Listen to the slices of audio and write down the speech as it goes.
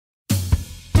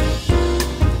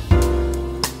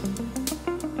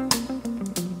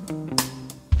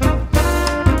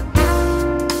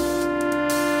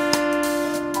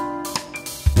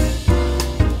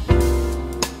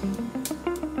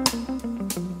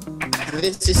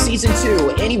This is season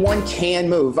 2. Anyone can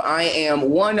move. I am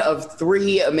one of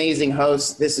 3 amazing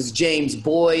hosts. This is James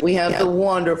Boyd. We have the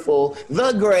wonderful,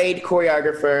 the great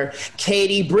choreographer,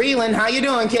 Katie Breland. How you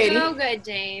doing, Katie? So good,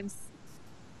 James.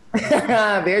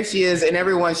 There she is, and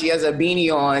everyone, she has a beanie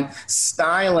on,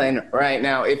 styling right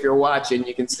now. If you're watching,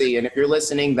 you can see, and if you're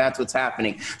listening, that's what's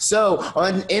happening. So,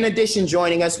 in addition,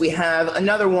 joining us, we have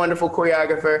another wonderful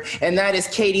choreographer, and that is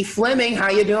Katie Fleming. How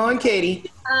you doing, Katie?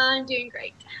 I'm doing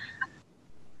great.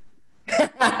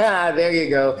 There you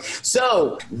go.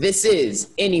 So, this is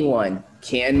Anyone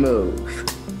Can Move.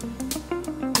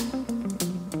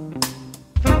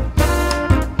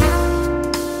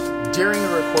 During the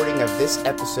recording of this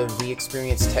episode, we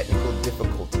experienced technical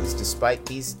difficulties. Despite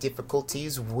these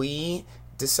difficulties, we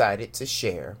decided to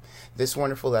share this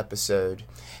wonderful episode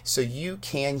so you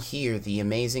can hear the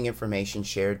amazing information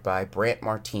shared by Brandt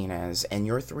Martinez and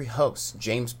your 3 hosts,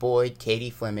 James Boyd, Katie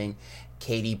Fleming,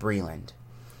 Katie Breland.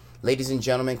 Ladies and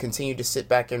gentlemen, continue to sit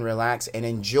back and relax and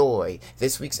enjoy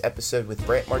this week's episode with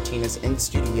Brandt Martinez in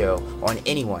studio on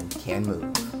Anyone Can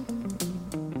Move.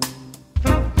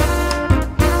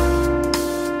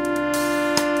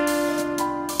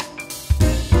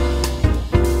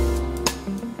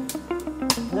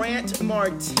 Brandt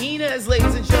Martinez,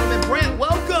 ladies and gentlemen. Brandt,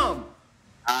 welcome.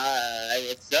 Hi,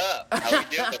 what's up? How we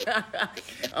doing?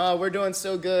 Oh, we're doing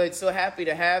so good. So happy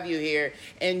to have you here.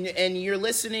 And you're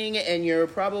listening and you're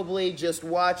probably just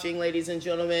watching, ladies and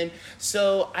gentlemen.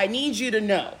 So I need you to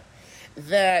know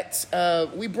that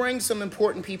we bring some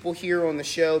important people here on the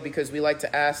show because we like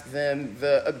to ask them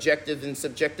the objective and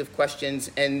subjective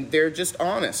questions, and they're just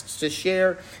honest to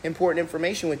share important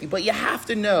information with you. But you have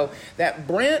to know that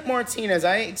Brandt Martinez,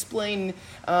 I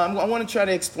want to try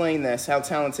to explain this, how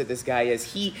talented this guy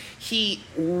is. He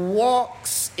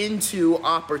walks into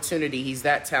opportunity. He's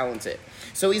that talented.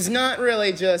 So he's not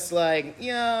really just like,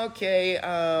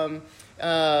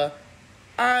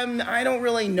 I don't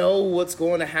really know what's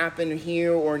going to happen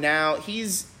here or now.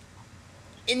 He's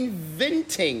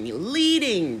inventing,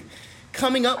 leading,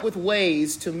 coming up with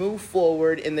ways to move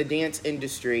forward in the dance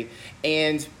industry,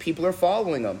 and people are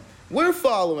following him. We're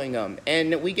following him,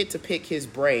 and we get to pick his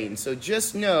brain. So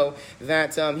just know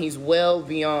that he's well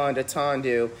beyond a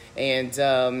Tondu,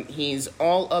 and he's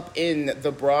all up in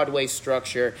the Broadway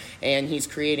structure, and he's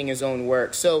creating his own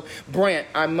work. So, Brandt,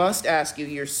 I must ask you,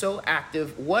 you're so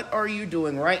active. What are you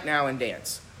doing right now in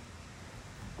dance?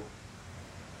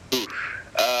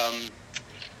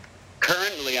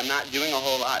 Currently, I'm not doing a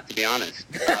whole lot, to be honest.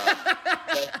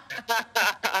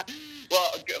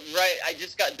 I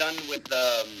just got done with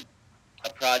a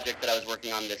project that I was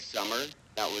working on this summer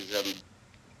that was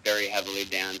very heavily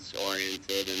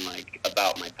dance-oriented and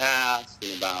about my past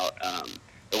and about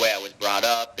the way I was brought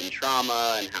up in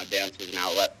trauma and how dance was an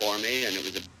outlet for me. And it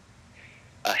was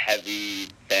a heavy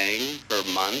thing for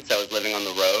months. I was living on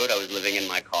the road. I was living in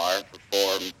my car for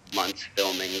 4 months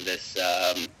filming this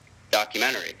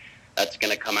documentary that's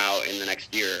going to come out in the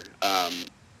next year.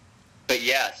 But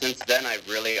yeah, since then I've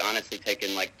really honestly taken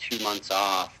 2 months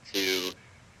off to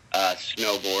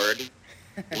snowboard,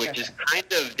 which is kind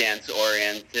of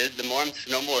dance-oriented. The more I'm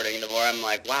snowboarding, the more I'm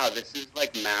like, wow, this is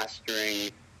like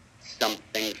mastering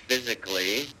something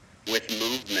physically with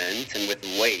movement and with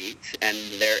weight, and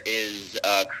there is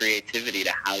creativity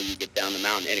to how you get down the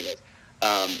mountain. Anyways,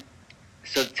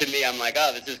 so to me, I'm like,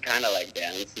 oh, this is kind of like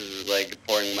dance. This is like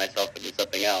pouring myself into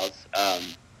something else.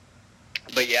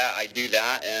 But yeah, I do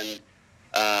that, and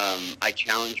I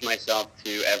challenge myself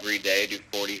to every day do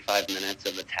 45 minutes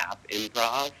of a tap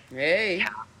improv. Hey.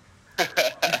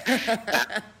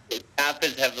 Tap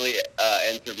has heavily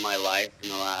entered my life in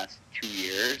the last 2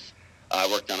 years. I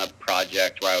worked on a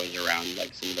project where I was around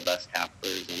some of the best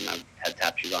tappers, and I've had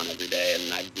tap shoes on every day,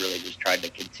 and I've really just tried to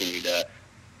continue to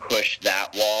push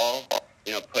that wall,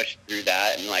 push through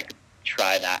that and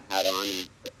try that hat on and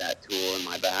put that tool in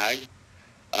my bag.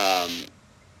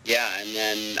 Yeah, and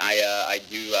then I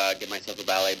do get myself a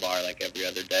ballet bar every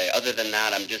other day. Other than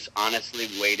that, I'm just honestly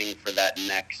waiting for that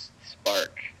next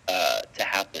spark to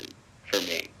happen for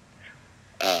me.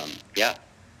 Yeah.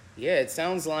 Yeah, it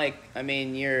sounds like,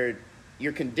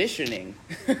 you're conditioning.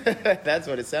 That's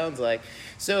what it sounds like.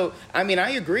 So, I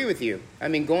agree with you.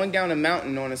 Going down a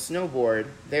mountain on a snowboard,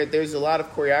 there's a lot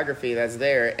of choreography that's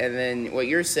there. And then what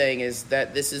you're saying is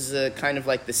that this is kind of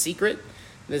like the secret.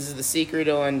 This is the secret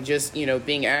on just,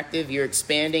 being active. You're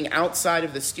expanding outside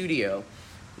of the studio.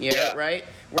 Yeah. Right?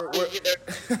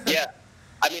 Yeah.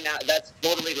 That's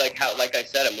totally how, like I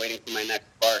said, I'm waiting for my next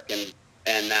spark,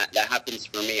 and that happens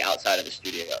for me outside of the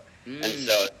studio. And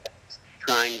so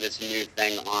trying this new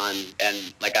thing on,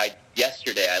 and like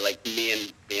yesterday, me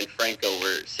and Franco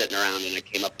were sitting around, and I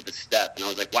came up with a step, and I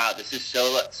was like, wow, this is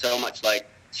so much like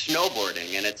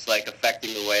snowboarding, and it's like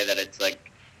affecting the way that it's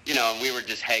like, you know, and we were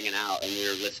just hanging out, and we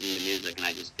were listening to music, and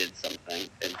I just did something,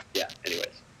 and yeah,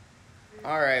 anyways.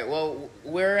 All right. Well,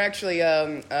 we're actually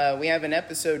we have an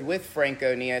episode with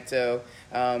Franco Nieto,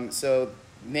 so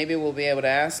maybe we'll be able to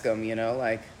ask him. You know,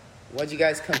 like, what'd you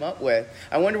guys come up with?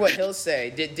 I wonder what he'll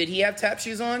say. Did he have tap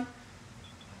shoes on?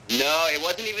 No, it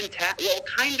wasn't even tap. Well, it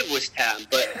kind of was tap,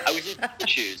 but I was in tap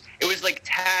shoes. It was like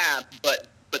tap, but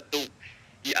the,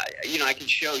 yeah, you know, I can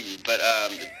show you, but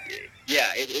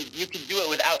yeah, you can do it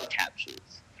without tap shoes.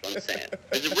 That's what I'm saying.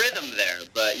 There's a rhythm there,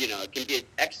 but you know, it can be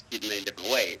executed in many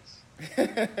different ways.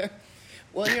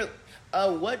 Well, you know,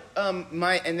 what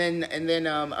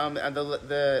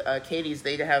the Katie's,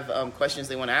 they have questions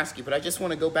they want to ask you, but I just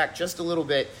want to go back just a little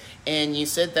bit. And you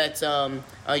said that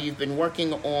you've been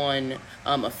working on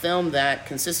a film that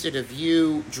consisted of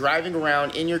you driving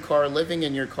around in your car, living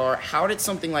in your car. How did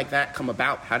something like that come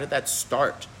about? How did that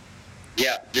start?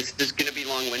 Yeah, this is going to be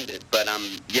long-winded, but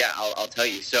yeah, I'll tell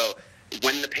you. So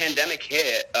when the pandemic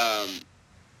hit,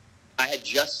 I had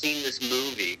just seen this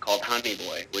movie called Honey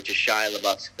Boy, which is Shia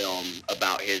LaBeouf's film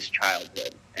about his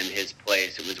childhood and his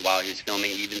place. It was while he was filming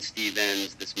Even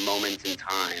Stevens, this moment in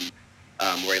time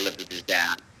where he lived with his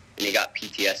dad. And he got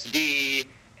PTSD,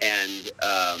 and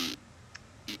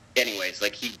anyways,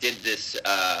 like he did this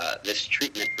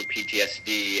treatment for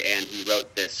PTSD, and he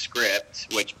wrote this script,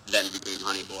 which then became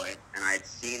Honey Boy. And I had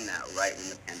seen that right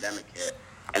when the pandemic hit,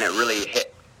 and it really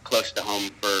hit close to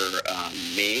home for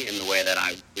me in the way that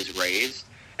I was raised,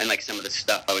 and like some of the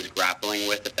stuff I was grappling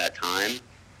with at that time.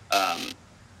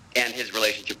 And his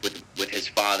relationship with his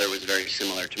father was very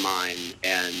similar to mine,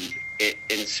 and it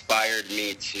inspired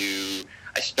me to.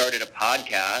 I started a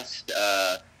podcast.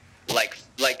 I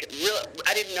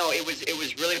didn't know it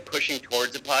was really pushing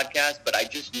towards a podcast, but I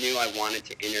just knew I wanted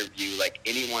to interview like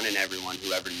anyone and everyone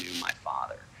who ever knew my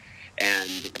father,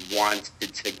 and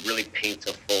wanted to really paint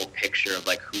a full picture of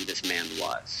like who this man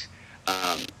was.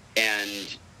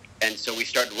 And so we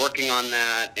started working on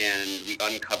that, and we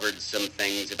uncovered some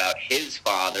things about his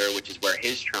father, which is where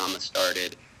his trauma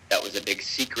started. That was a big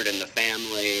secret in the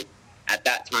family. At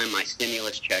that time, my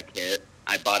stimulus check hit.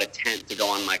 I bought a tent to go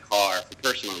on my car for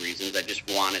personal reasons. I just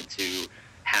wanted to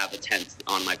have a tent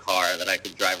on my car that I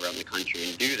could drive around the country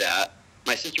and do that.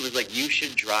 My sister was like, you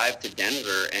should drive to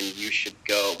Denver, and we should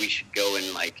go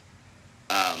and like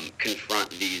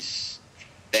confront these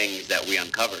things that we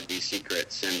uncovered, these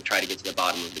secrets, and try to get to the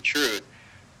bottom of the truth.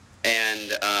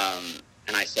 And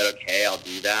I said, okay, I'll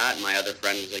do that. And my other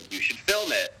friend was like, you should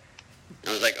film it. And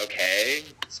I was like, okay.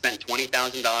 Spent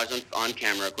 $20,000 on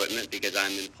camera equipment because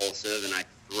I'm impulsive and I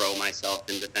throw myself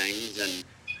into things. And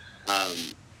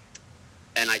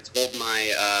I told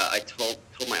my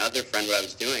other friend what I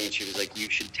was doing, and she was like, you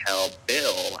should tell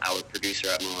Bill, our producer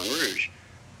at Moulin Rouge,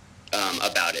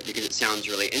 about it, because it sounds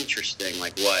really interesting.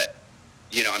 Like what,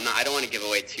 you know, I don't want to give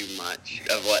away too much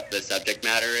of what the subject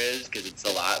matter is because it's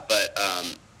a lot, but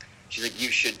she's like,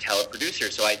 you should tell a producer.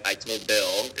 So I told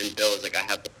Bill, and Bill was like, I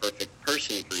have the perfect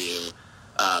person for you.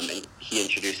 And he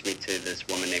introduced me to this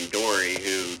woman named Dory,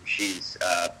 who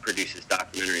produces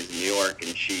documentaries in New York,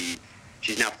 and she's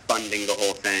now funding the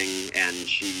whole thing, and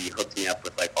she hooked me up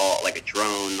with like a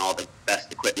drone, all the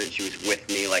best equipment. She was with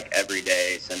me like every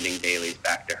day, sending dailies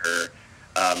back to her.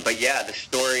 But yeah, the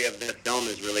story of the film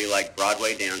is really like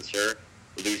Broadway dancer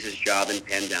loses job in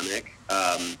pandemic.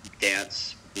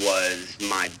 Dance was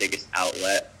my biggest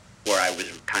outlet, where I was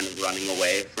kind of running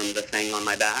away from the thing on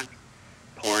my back,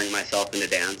 pouring myself into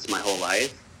dance my whole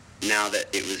life. Now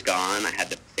that it was gone, I had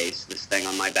to face this thing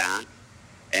on my back.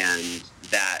 And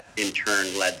that, in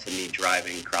turn, led to me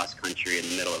driving cross-country in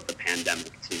the middle of the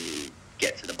pandemic to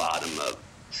get to the bottom of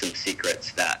some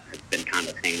secrets that have been kind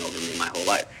of hanging over me my whole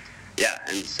life. Yeah,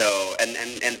 and so,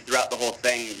 and throughout the whole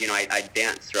thing, you know, I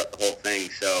danced throughout the whole thing.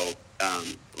 So,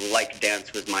 like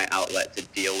dance was my outlet to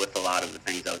deal with a lot of the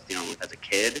things I was dealing with as a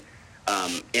kid.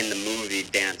 In the movie,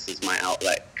 dance is my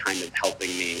outlet, kind of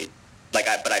helping me. But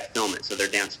I film it, so they're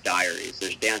dance diaries.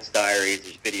 There's dance diaries,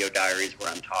 there's video diaries where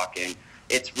I'm talking.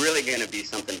 It's really going to be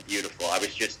something beautiful. I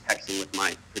was just texting with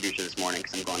my producer this morning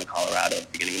because I'm going to Colorado at the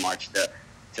beginning of March to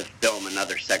film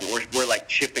another segment. We're like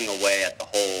chipping away at the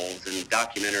holes, and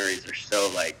documentaries are so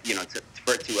like, you know,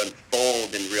 for it to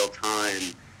unfold in real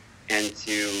time, and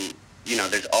to, you know,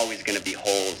 there's always going to be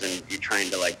holes, and you're trying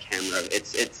to like camera.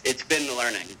 It's been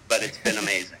learning, but it's been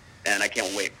amazing, and I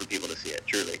can't wait for people to see it.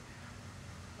 Truly.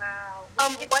 Wow.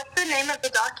 What's the name of the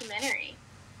documentary?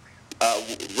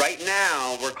 Right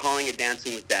now, we're calling it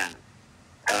Dancing with Dad.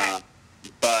 Okay.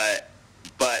 but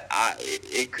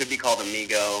it could be called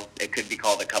Amigo. It could be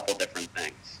called a couple different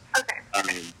things. Okay.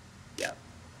 Yeah.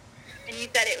 And you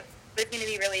said it was going to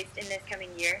be released in this coming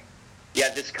year? Yeah,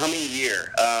 this coming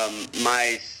year.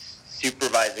 My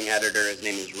supervising editor, his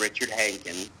name is Richard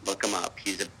Hankin. Look him up.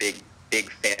 He's a big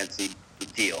fancy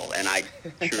deal, and I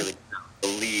truly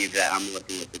believe that I'm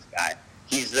working with this guy.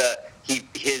 His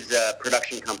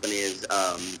production company is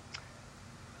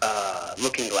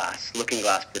Looking Glass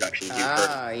Productions.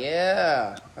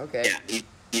 Yeah. Okay. Yeah,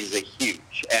 he's a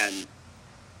huge, and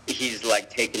he's like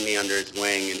taken me under his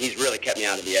wing, and he's really kept me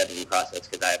out of the editing process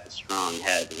because I have a strong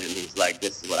head, and he's like,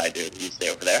 "This is what I do. You stay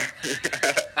over there."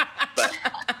 But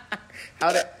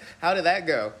how did that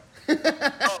go?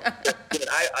 good.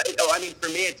 I mean, for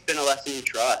me, it's been a lesson in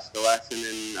trust, a lesson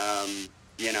in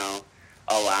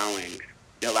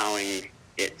allowing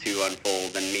it to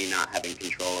unfold, and me not having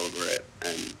control over it.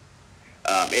 And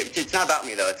it's not about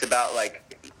me though. It's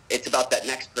about that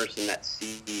next person that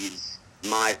sees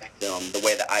my film the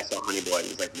way that I saw Honey Boy and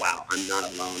was like, wow, I'm not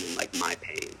alone in like my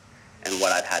pain and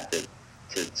what I've had to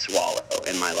swallow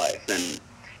in my life. And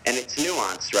it's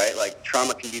nuanced, right? Like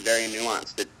trauma can be very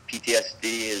nuanced. The PTSD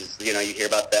is, you hear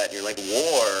about that and you're like,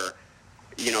 war,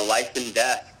 life and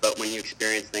death. But when you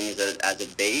experience things as a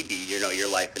baby,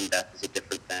 your life and death is a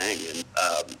different thing.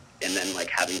 And then like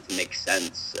having to make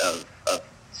sense of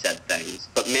said things.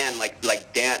 But man,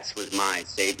 like dance was my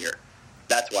savior.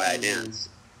 That's why I dance.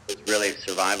 It's really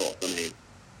survival for me.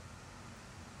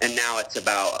 And now it's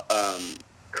about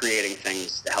creating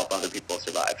things to help other people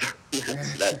survive.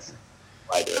 that's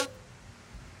why I do it.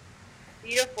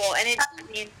 Beautiful. And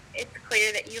it's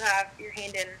clear that you have your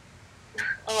hand in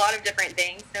a lot of different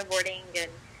things, snowboarding and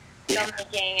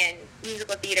filmmaking and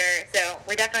musical theater. So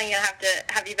we're definitely going to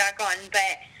have you back on.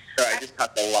 But sorry, I just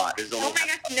talked a lot. Oh my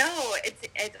gosh, no,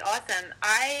 it's awesome.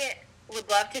 I would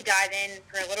love to dive in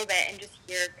for a little bit and just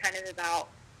hear kind of about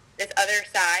this other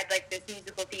side, like this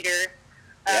musical theater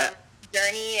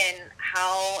journey, and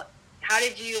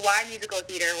why musical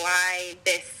theater? Why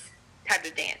this type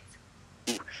of dance?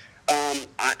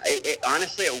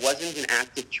 Honestly, it wasn't an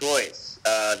active choice.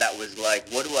 That was like,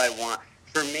 what do I want?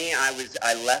 For me,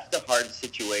 I left a hard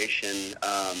situation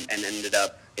and ended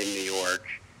up in New York,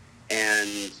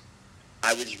 and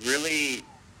I was really,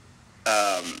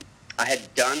 I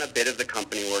had done a bit of the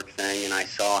company work thing, and I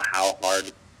saw how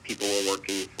hard people were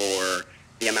working for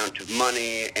the amount of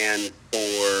money and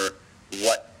for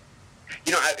what,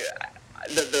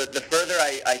 the further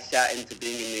I sat into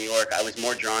being in New York, I was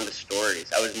more drawn to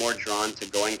stories. I was more drawn to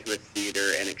going to a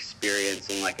theater and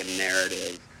experiencing like a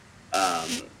narrative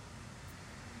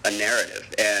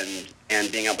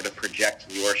and being able to project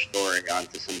your story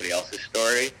onto somebody else's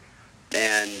story.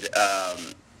 And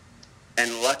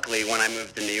luckily, when I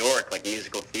moved to New York, like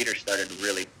musical theater started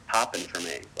really popping for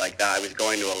me. Like I was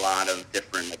going to a lot of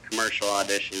different like commercial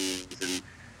auditions,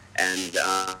 and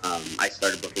I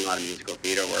started booking a lot of musical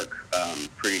theater work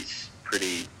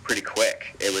pretty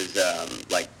quick. It was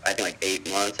I think 8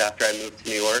 months after I moved to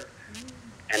New York,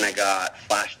 and I got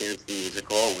Flashdance the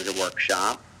musical. It was a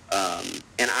workshop,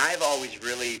 and I've always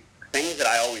really things that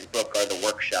I always book are the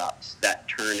workshops that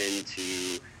turn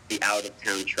into the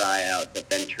out-of-town tryout that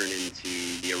then turn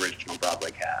into the original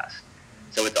Broadway cast.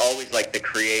 So it's always like the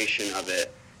creation of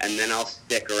it, and then I'll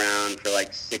stick around for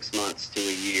like 6 months to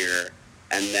a year,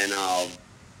 and then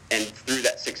and through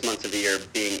that 6 months of the year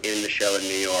being in the show in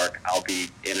New York, I'll be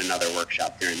in another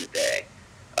workshop during the day,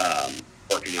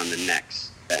 working on the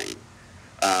next thing.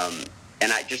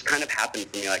 And it just kind of happened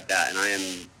for me like that, and I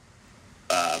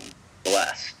am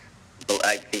blessed. But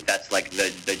I think that's like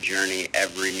the journey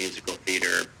every musical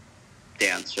theater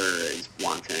dancer is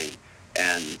wanting,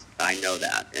 and I know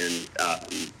that, and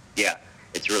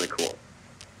it's really cool.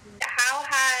 How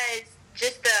has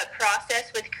just the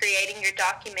process with creating your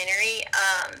documentary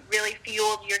really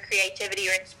fueled your creativity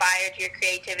or inspired your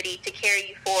creativity to carry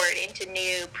you forward into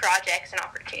new projects and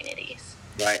opportunities?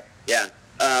 Right, yeah.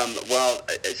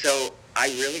 So I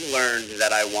really learned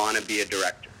that I want to be a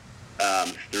director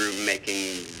through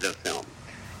making the film,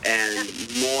 and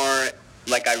more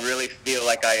like I really feel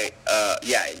like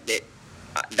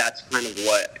that's kind of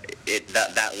what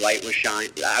that light was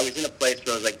shining. I was in a place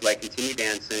where I was like, do I continue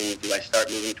dancing? Do I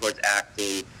start moving towards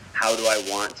acting? How do I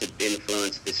want to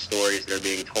influence the stories that are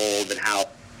being told, and how?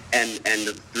 And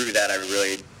through that, I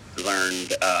really learned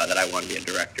that I want to be a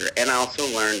director. And I also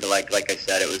learned, like I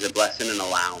said, it was a blessing in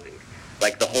allowing.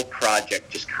 Like the whole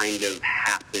project just kind of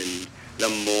happened the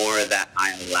more that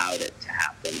I allowed it to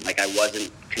happen. Like I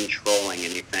wasn't controlling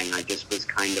anything. I just was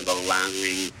kind of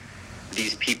allowing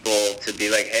these people to be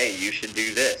like, hey, you should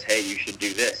do this. Hey, you should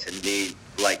do this. And me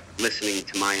like listening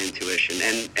to my intuition,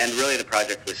 and really the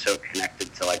project was so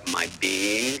connected to like my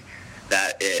being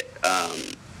that it,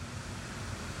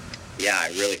 I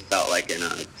really felt like in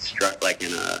a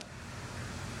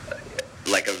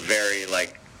very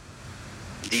like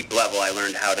deep level. I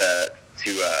learned how to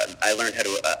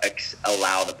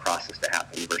allow the process to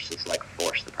happen versus like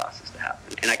force the process to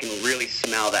happen. And I can really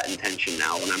smell that intention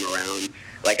now when I'm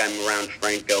around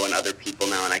Franco and other people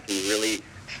now, and I can really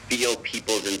feel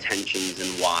people's intentions and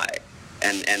why.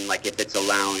 And like if it's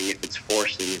allowing, if it's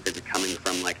forcing, if it's coming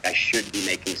from like I should be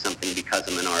making something because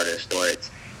I'm an artist, or it's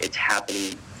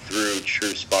happening through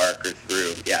true spark or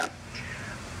through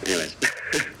Anyways,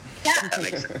 that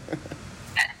makes sense.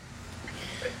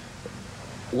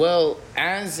 Well,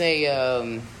 as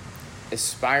a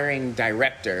aspiring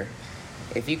director,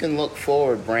 if you can look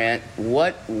forward, Brandt,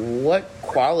 what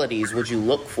qualities would you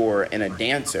look for in a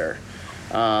dancer?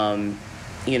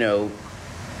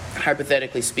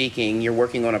 Hypothetically speaking, you're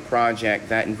working on a project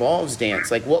that involves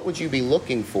dance. Like, what would you be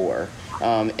looking for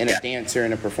in a dancer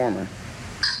and a performer?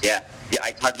 Yeah,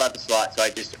 I talk about this a lot. So I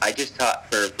just taught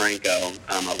for Franco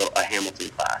a Hamilton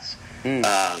class, and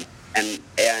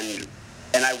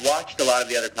I watched a lot of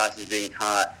the other classes being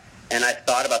taught, and I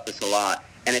thought about this a lot.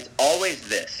 And it's always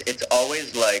this. It's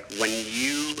always like when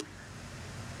you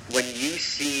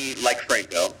see like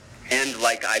Franco, and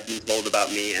like I've been told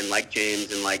about me, and like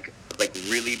James, and like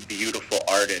really beautiful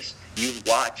artists, you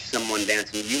watch someone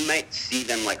dance, and you might see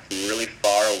them like from really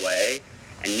far away,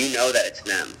 and you know that it's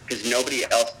them because nobody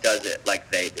else does it like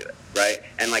they do it, right?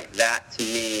 And like that to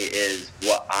me is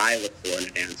what I look for in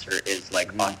a dancer, is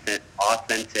like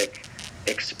authentic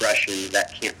expression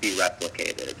that can't be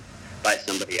replicated by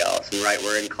somebody else. And right,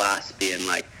 we're in class being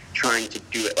like trying to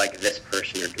do it like this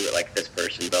person or do it like this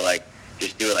person, but like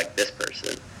just do it like this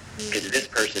person, because this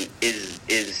person is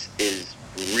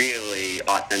really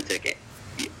authentic,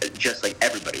 just like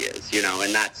everybody is,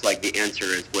 and that's like the answer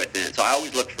is within. So I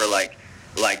always look for like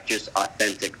just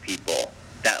authentic people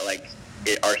that like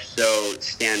are so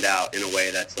stand out in a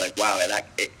way that's like, wow,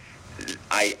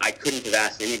 I couldn't have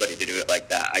asked anybody to do it like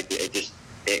that.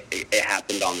 It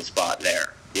happened on the spot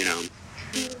there, Is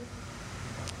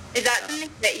that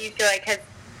something that you feel like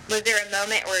was there a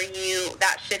moment where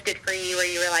that shifted for you, where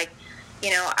you were like,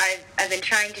 I've been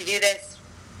trying to do this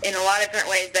in a lot of different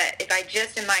ways, that if I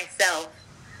just am myself,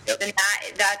 then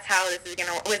that's how this is going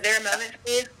to work. Was there a moment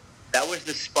for you? That was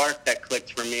the spark that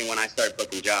clicked for me when I started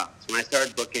booking jobs. When I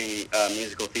started booking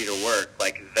musical theater work,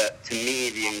 to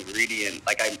me, the ingredient,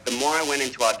 the more I went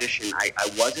into audition, I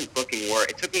wasn't booking work.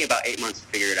 It took me about 8 months to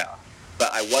figure it out.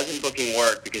 But I wasn't booking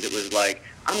work because it was like,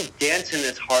 I'm dancing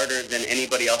this harder than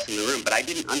anybody else in the room, but I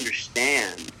didn't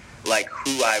understand,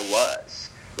 who I was.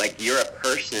 You're a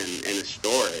person in a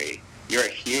story. You're a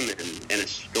human in a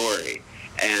story.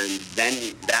 And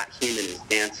then that human is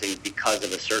dancing because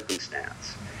of a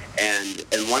circumstance. And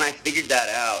when I figured that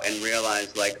out and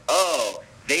realized,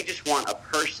 they just want a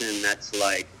person that's,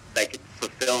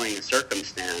 fulfilling a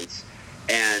circumstance,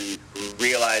 and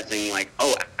realizing,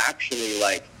 actually,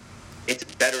 it's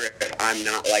better if I'm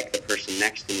not like the person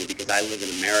next to me, because I live in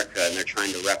America and they're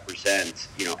trying to represent,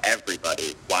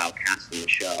 everybody while casting the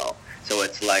show. So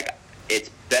it's it's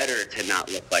better to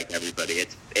not look like everybody.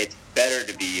 It's better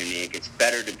to be unique. It's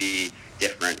better to be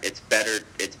different. It's better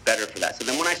for that. So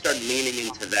then when I started leaning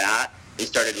into that and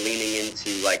started leaning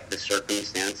into the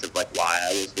circumstance of why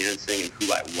I was dancing and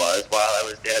who I was while I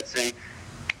was dancing,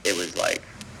 it was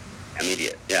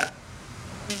immediate. Yeah.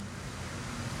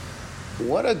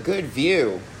 What a good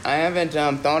view. I haven't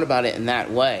thought about it in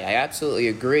that way. I absolutely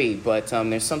agree, but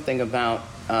there's something about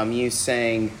you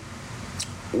saying,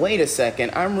 wait a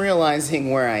second, I'm realizing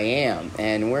where I am,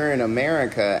 and we're in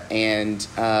America, and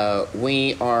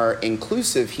we are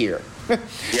inclusive here.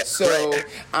 Yeah, so right.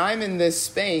 I'm in this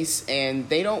space, and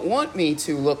they don't want me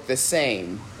to look the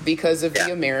same because of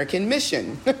the American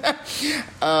mission.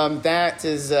 That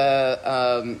is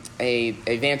a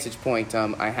vantage point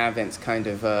I haven't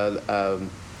I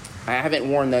haven't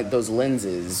worn those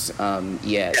lenses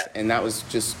yet, and that was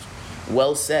just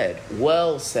well said.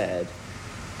 Well said.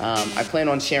 I plan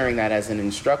on sharing that as an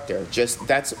instructor.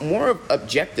 That's more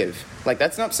objective.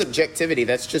 That's not subjectivity.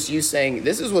 That's just you saying,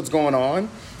 this is what's going on,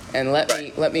 and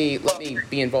let me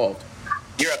be involved.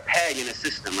 You're a peg in a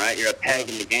system, right? You're a peg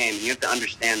in the game. You have to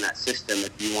understand that system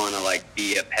if you want to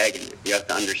be a peg in it. You have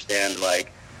to understand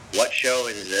what show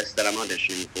is this that I'm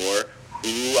auditioning for?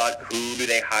 Who do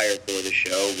they hire for the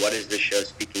show? What is the show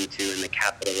speaking to in the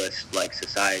capitalist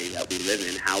society that we live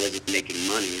in? How is it making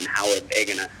money, and how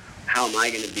am I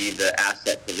going to be the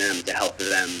asset to them, to help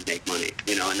them make money?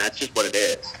 And that's just what it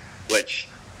is, which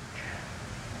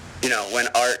you know, when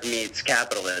art meets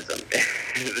capitalism,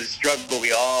 the struggle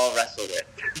we all wrestle with.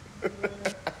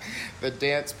 The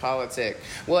dance politic.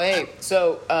 Well, hey,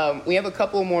 so we have a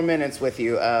couple more minutes with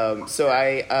you. So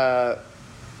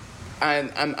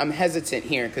I'm hesitant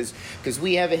here because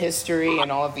we have a history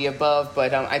and all of the above,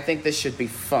 but I think this should be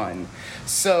fun.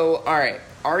 So, all right,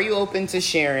 are you open to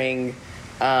sharing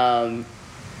one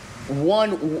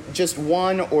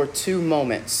or two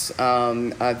moments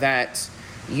that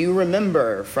you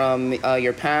remember from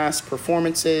your past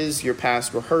performances, your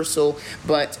past rehearsal,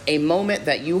 but a moment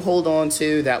that you hold on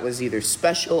to that was either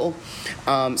special,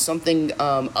 something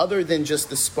other than just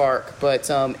the spark, but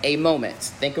a moment.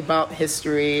 Think about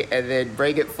history and then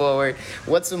bring it forward.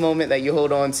 What's a moment that you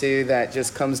hold on to that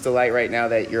just comes to light right now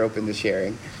that you're open to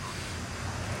sharing?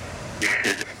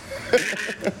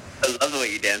 I love the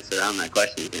way you danced around that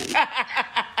question, man.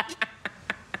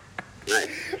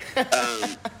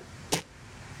 Nice.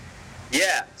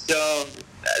 Yeah, so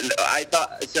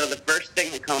the first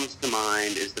thing that comes to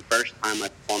mind is the first time I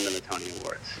performed in the Tony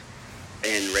Awards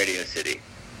in Radio City.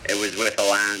 It was with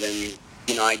Aladdin.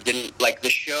 You know, I didn't, like, the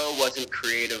show wasn't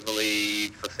creatively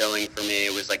fulfilling for me.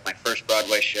 It was, like, my first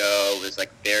Broadway show. It was, like,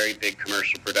 very big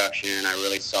commercial production. I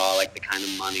really saw, like, the kind of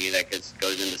money that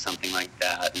goes into something like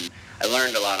that, and I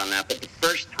learned a lot on that. But the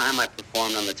first time I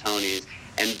performed on the Tonys,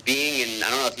 and being in, I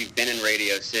don't know if you've been in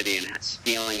Radio City and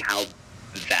feeling how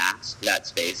vast that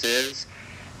space is,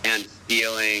 and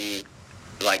feeling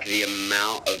like the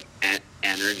amount of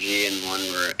energy in one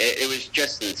room, it was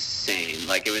just insane.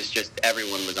 Like, it was just,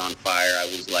 everyone was on fire. I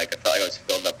felt like I was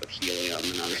filled up with helium,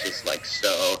 and I was just like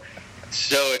so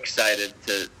excited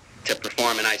to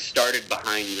perform. And I started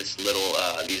behind this little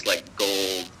these like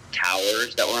gold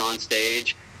towers that were on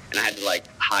stage, and I had to like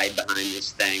hide behind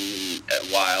this thing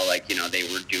while, like, you know, they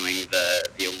were doing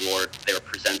the award. They were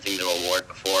presenting the award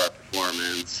before our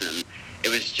performance, and it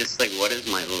was just like, what is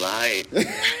my life?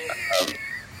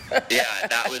 Yeah,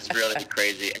 that was really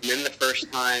crazy. And then the first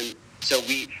time, so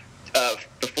we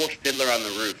before Fiddler on the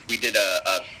Roof, we did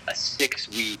a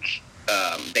 6-week.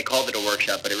 They called it a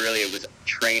workshop, but it was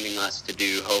training us to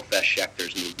do Hofesh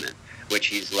Schechter's movement, which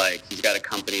he's got a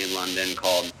company in London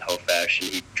called Hofesh, and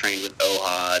he trained with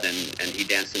Ohad, and he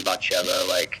danced in Batsheva,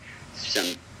 like,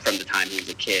 from the time he was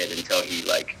a kid until he,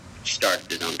 like,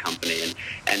 started his own company.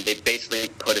 And they basically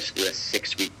put us through a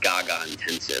 6-week Gaga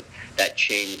intensive that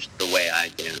changed the way I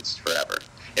danced forever.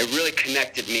 It really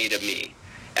connected me to me,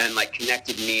 and, like,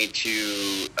 connected me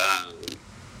to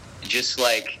just,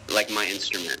 like my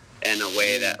instrument in a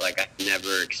way that, like, I've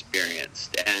never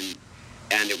experienced. And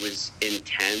it was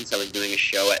intense. I was doing a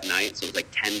show at night, so it was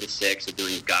like 10 to 6 of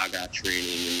doing Gaga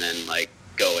training, and then, like,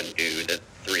 go and do the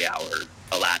 3-hour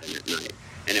Aladdin at night.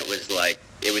 And it was like,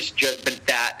 but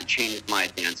that changed my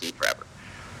dancing forever,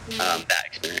 that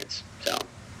experience. So.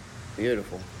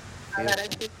 Beautiful. Oh, that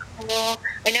would be cool.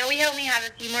 I know we only have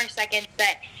a few more seconds,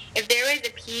 but if there was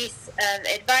a piece of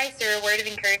advice or a word of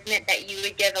encouragement that you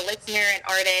would give a listener, an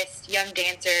artist, young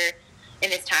dancer in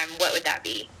this time, what would that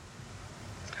be?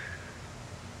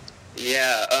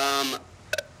 Yeah,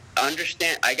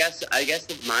 understand, I guess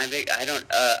if my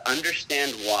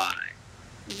understand why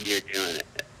you're doing it.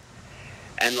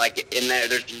 And, like, in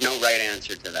there's no right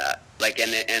answer to that. Like,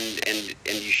 and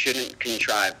you shouldn't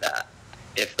contrive that.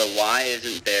 If the why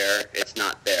isn't there, it's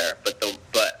not there. But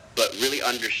really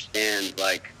understand,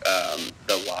 like,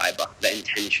 the why, the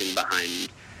intention behind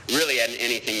really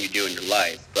anything you do in your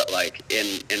life. But, like,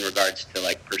 in regards to,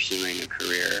 like, pursuing a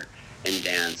career in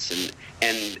dance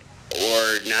and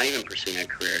or not even pursuing a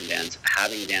career in dance,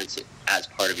 having dance as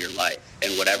part of your life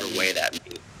in whatever way that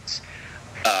means.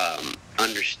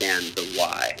 Understand the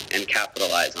why and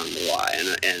capitalize on the why,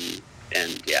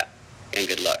 and yeah, and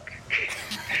good luck.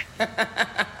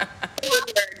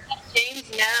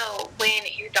 James, know when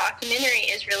your documentary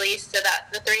is released so that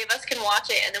the three of us can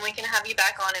watch it, and then we can have you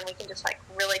back on and we can just, like,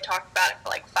 really talk about it for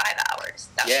like 5 hours.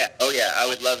 Yeah. Oh yeah, I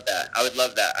would love that.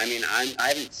 I mean, I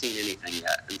haven't seen anything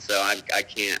yet, and so I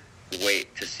can't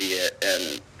wait to see it.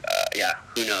 And yeah,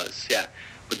 who knows? Yeah,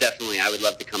 but definitely, I would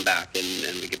love to come back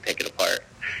and we could pick it apart.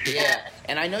 Yeah,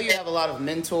 and I know you have a lot of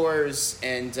mentors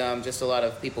and just a lot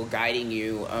of people guiding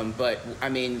you, but I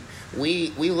mean, we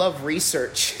love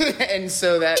research, and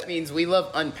so that means we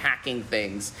love unpacking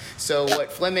things. So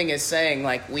what Fleming is saying,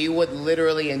 like, we would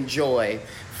literally enjoy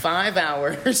 5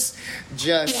 hours,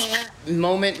 just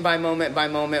moment by moment by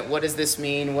moment. What does this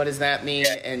mean? What does that mean?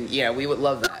 And yeah, we would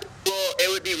love that. Well,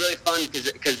 it would be really fun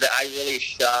because I really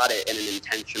shot it in an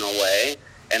intentional way,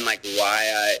 and, like,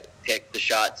 why I picked the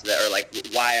shots that are, like,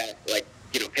 why I, like,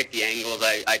 you know, picked the angles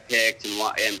I picked and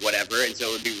whatever. And so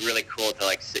it would be really cool to,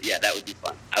 like, yeah, that would be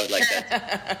fun. I would like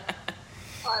that.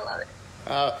 I love it.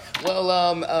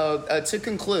 To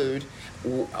conclude,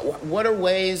 what are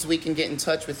ways we can get in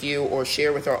touch with you or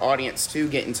share with our audience to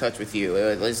get in touch with you?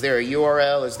 Is there a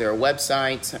URL? Is there a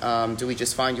website? Do we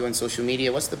just find you on social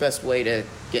media? What's the best way to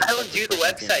get in touch? I don't do the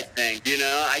website thing, you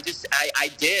know. I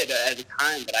did at the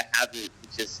time, but I haven't.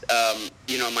 Just,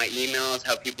 you know, my email is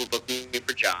how people book me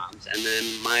for jobs, and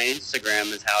then my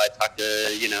Instagram is how I talk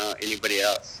to, you know, anybody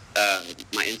else.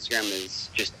 My Instagram is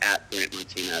just at Brandt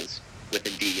Martinez with a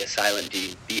D, a silent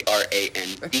D,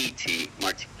 BRANDT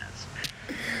Martinez.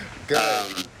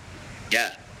 Good.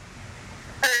 Yeah.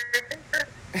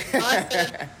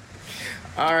 Awesome.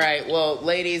 All right. Well,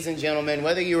 ladies and gentlemen,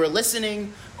 whether you were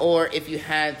listening or if you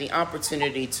had the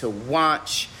opportunity to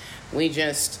watch, we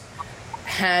just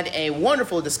had a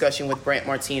wonderful discussion with Brandt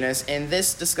Martinez, and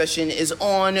this discussion is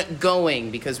ongoing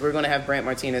because we're going to have Brandt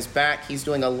Martinez back. He's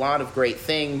doing a lot of great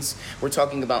things. We're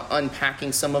talking about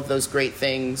unpacking some of those great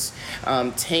things.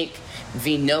 Take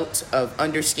the note of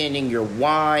understanding your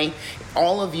why.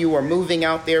 All of you are moving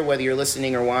out there, whether you're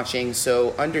listening or watching,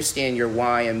 so understand your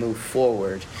why and move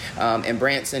forward. And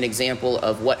Brandt's an example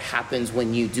of what happens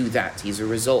when you do that. He's a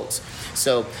result.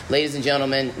 So, ladies and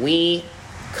gentlemen, we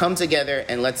come together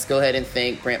and let's go ahead and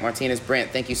thank Brandt Martinez.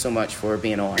 Brandt, thank you so much for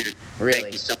being on. Really.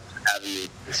 Thank you so much for having me.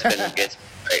 It's been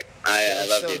great. I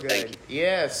love you. Good. Thank you.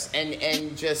 Yes,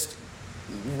 and just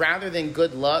rather than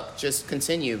good luck, just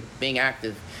continue being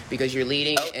active because you're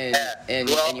leading and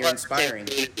you're inspiring.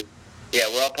 Yeah,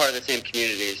 we're all part of the same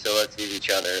community, so let's use each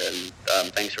other. And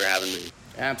thanks for having me.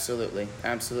 Absolutely.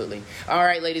 All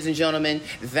right, ladies and gentlemen,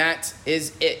 that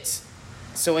is it.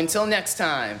 So until next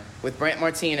time with Brandt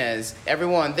Martinez,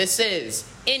 everyone, this is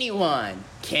Anyone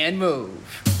Can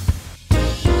Move.